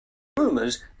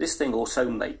rumours this thing also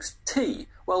makes tea.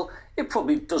 Well, it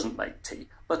probably doesn't make tea,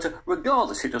 but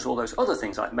regardless, it does all those other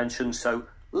things I've mentioned, so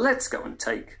let's go and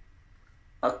take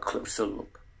a closer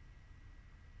look.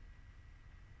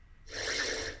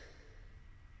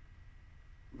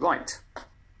 Right,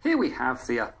 here we have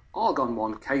the Argon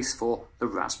 1 case for the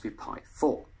Raspberry Pi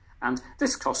 4. And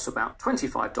this costs about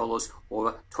 $25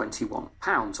 or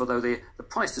 £21, although the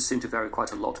price does seem to vary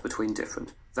quite a lot between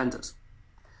different vendors.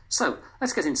 So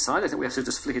let's get inside. I think we have to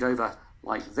just flick it over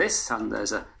like this, and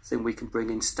there's a thing we can bring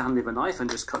in Stanley with a knife and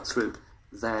just cut through.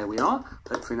 There we are.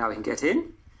 Hopefully now we can get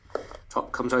in.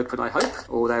 Top comes open, I hope.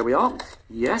 Oh, there we are.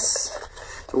 Yes.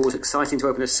 It's always exciting to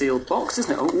open a sealed box,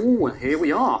 isn't it? Oh, and here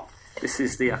we are. This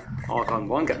is the Argon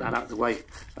 1. Get that out of the way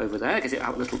over there. Get it out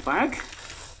of a little bag.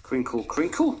 Crinkle,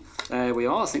 crinkle. There we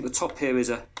are. I think the top here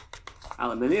is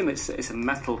aluminium. It's a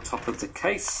metal top of the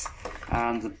case,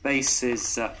 and the base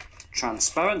is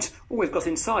transparent. All we've got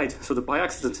inside, sort of by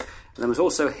accident. And there was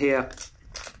also here,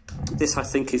 this I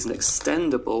think is an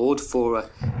extender board for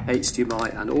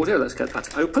HDMI and audio. Let's get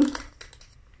that open.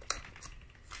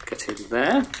 Get in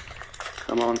there.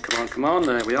 Come on, come on, come on.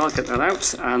 There we are. Get that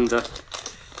out. And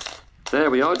there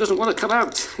we are. It doesn't want to come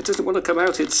out. It doesn't want to come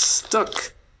out. It's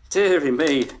stuck. Deary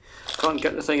me. Can't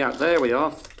get the thing out. There we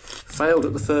are. Failed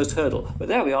at the first hurdle. But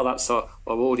there we are. That's our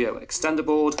audio extender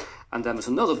board. And then there's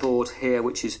another board here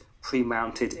which is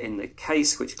pre-mounted in the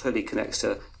case, which clearly connects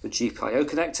to the GPIO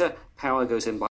connector. Power goes in by